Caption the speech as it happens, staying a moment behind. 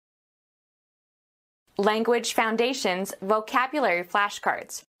Language Foundations Vocabulary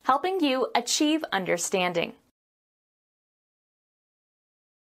Flashcards, helping you achieve understanding.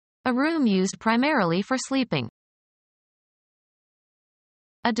 A room used primarily for sleeping.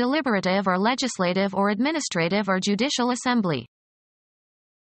 A deliberative or legislative or administrative or judicial assembly.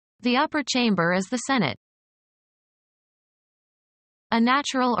 The upper chamber is the Senate. A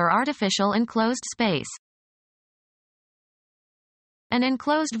natural or artificial enclosed space. An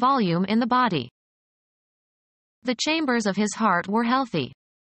enclosed volume in the body. The chambers of his heart were healthy.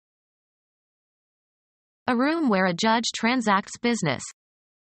 A room where a judge transacts business.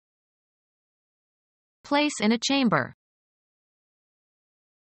 Place in a chamber.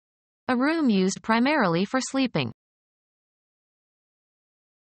 A room used primarily for sleeping.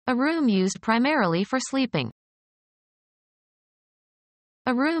 A room used primarily for sleeping.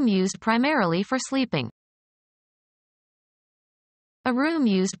 A room used primarily for sleeping. A room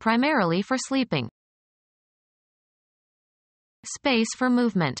used primarily for sleeping. Space for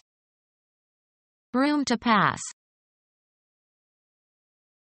movement. Room to pass.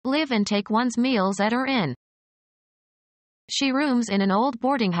 Live and take one's meals at or in. She rooms in an old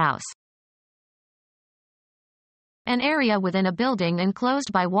boarding house. An area within a building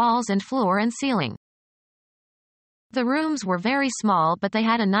enclosed by walls and floor and ceiling. The rooms were very small, but they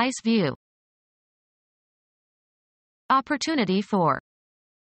had a nice view. Opportunity for.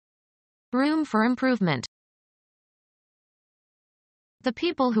 Room for improvement. The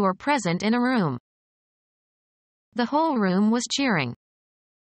people who are present in a room. The whole room was cheering.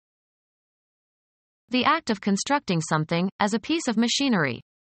 The act of constructing something, as a piece of machinery.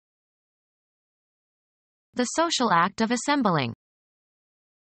 The social act of assembling.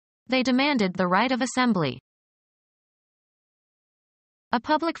 They demanded the right of assembly. A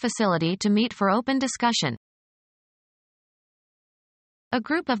public facility to meet for open discussion. A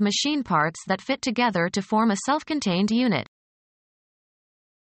group of machine parts that fit together to form a self-contained unit.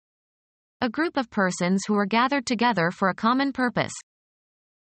 A group of persons who are gathered together for a common purpose.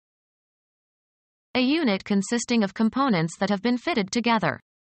 A unit consisting of components that have been fitted together.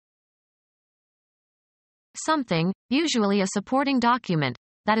 Something, usually a supporting document,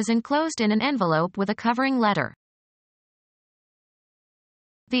 that is enclosed in an envelope with a covering letter.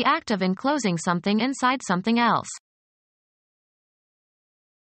 The act of enclosing something inside something else.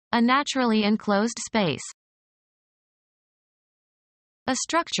 A naturally enclosed space. A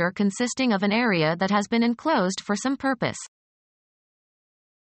structure consisting of an area that has been enclosed for some purpose.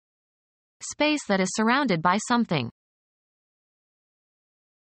 Space that is surrounded by something.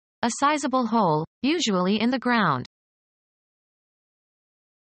 A sizable hole, usually in the ground.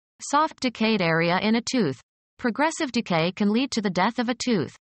 Soft decayed area in a tooth. Progressive decay can lead to the death of a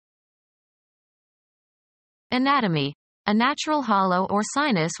tooth. Anatomy. A natural hollow or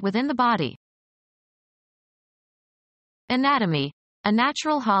sinus within the body. Anatomy. A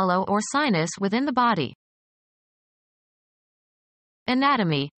natural hollow or sinus within the body.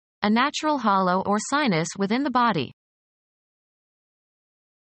 Anatomy. A natural hollow or sinus within the body.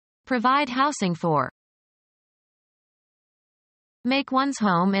 Provide housing for. Make one's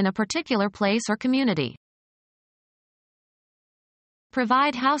home in a particular place or community.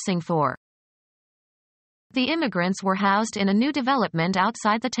 Provide housing for. The immigrants were housed in a new development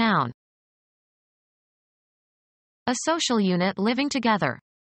outside the town. A social unit living together.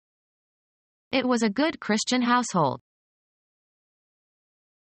 It was a good Christian household.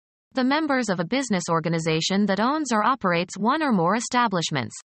 The members of a business organization that owns or operates one or more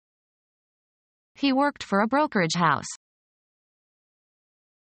establishments. He worked for a brokerage house.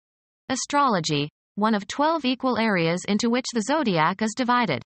 Astrology, one of 12 equal areas into which the zodiac is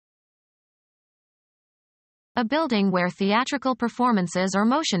divided. A building where theatrical performances or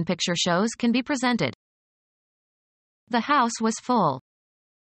motion picture shows can be presented. The house was full.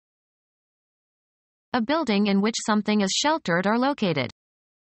 A building in which something is sheltered or located.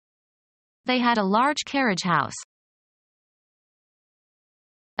 They had a large carriage house.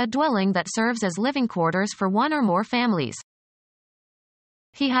 A dwelling that serves as living quarters for one or more families.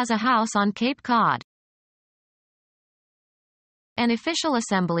 He has a house on Cape Cod. An official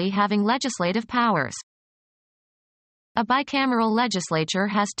assembly having legislative powers. A bicameral legislature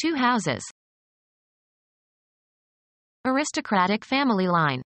has 2 houses. Aristocratic family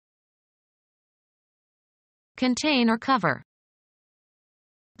line. Contain or cover.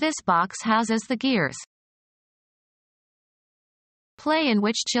 This box houses the gears. Play in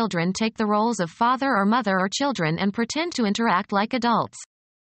which children take the roles of father or mother or children and pretend to interact like adults.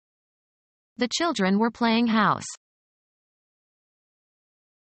 The children were playing house.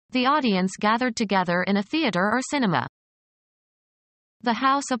 The audience gathered together in a theater or cinema. The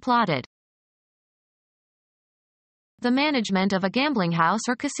house applauded. The management of a gambling house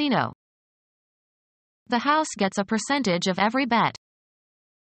or casino. The house gets a percentage of every bet.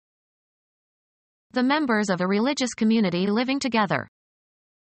 The members of a religious community living together.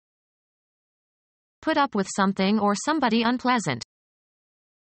 Put up with something or somebody unpleasant.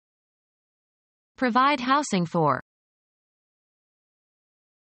 Provide housing for.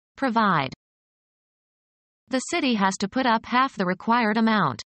 Provide. The city has to put up half the required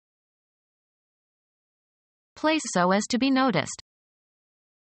amount. Place so as to be noticed.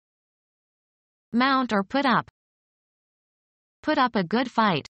 Mount or put up. Put up a good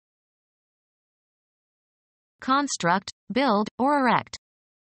fight. Construct, build, or erect.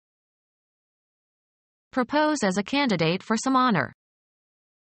 Propose as a candidate for some honor.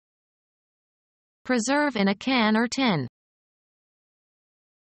 Preserve in a can or tin.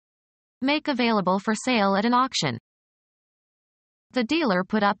 Make available for sale at an auction. The dealer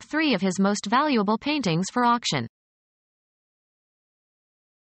put up 3 of his most valuable paintings for auction.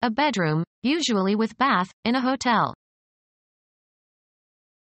 A bedroom, usually with bath, in a hotel.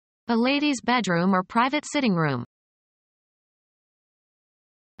 A lady's bedroom or private sitting room.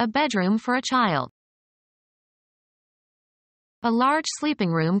 A bedroom for a child. A large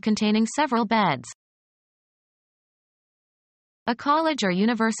sleeping room containing several beds. A college or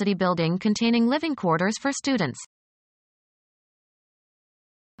university building containing living quarters for students.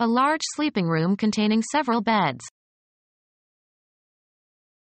 A large sleeping room containing several beds.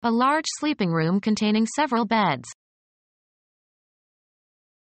 A large sleeping room containing several beds.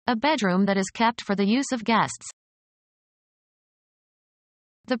 A bedroom that is kept for the use of guests.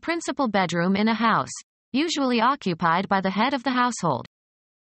 The principal bedroom in a house, usually occupied by the head of the household.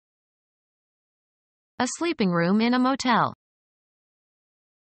 A sleeping room in a motel.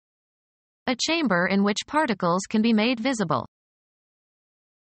 A chamber in which particles can be made visible.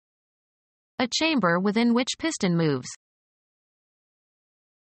 A chamber within which piston moves.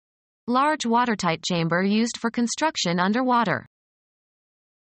 Large watertight chamber used for construction underwater.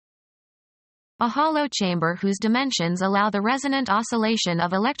 A hollow chamber whose dimensions allow the resonant oscillation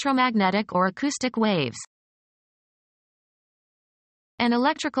of electromagnetic or acoustic waves. An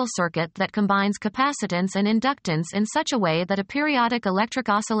electrical circuit that combines capacitance and inductance in such a way that a periodic electric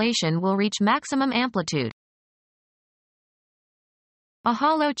oscillation will reach maximum amplitude. A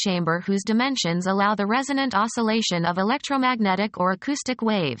hollow chamber whose dimensions allow the resonant oscillation of electromagnetic or acoustic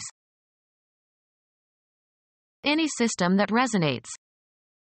waves. Any system that resonates.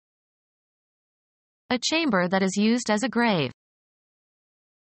 A chamber that is used as a grave.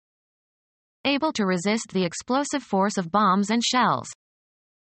 Able to resist the explosive force of bombs and shells.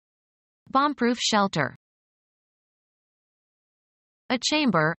 Bomb-proof shelter. A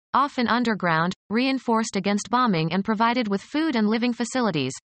chamber, often underground, reinforced against bombing and provided with food and living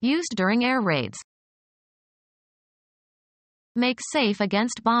facilities, used during air raids. Make safe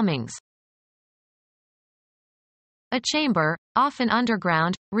against bombings. A chamber, often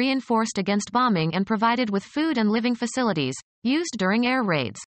underground, reinforced against bombing and provided with food and living facilities, used during air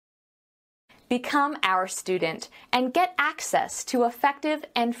raids. Become our student and get access to effective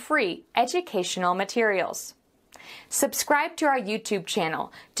and free educational materials. Subscribe to our YouTube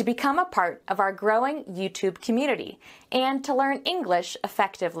channel to become a part of our growing YouTube community and to learn English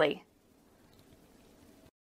effectively.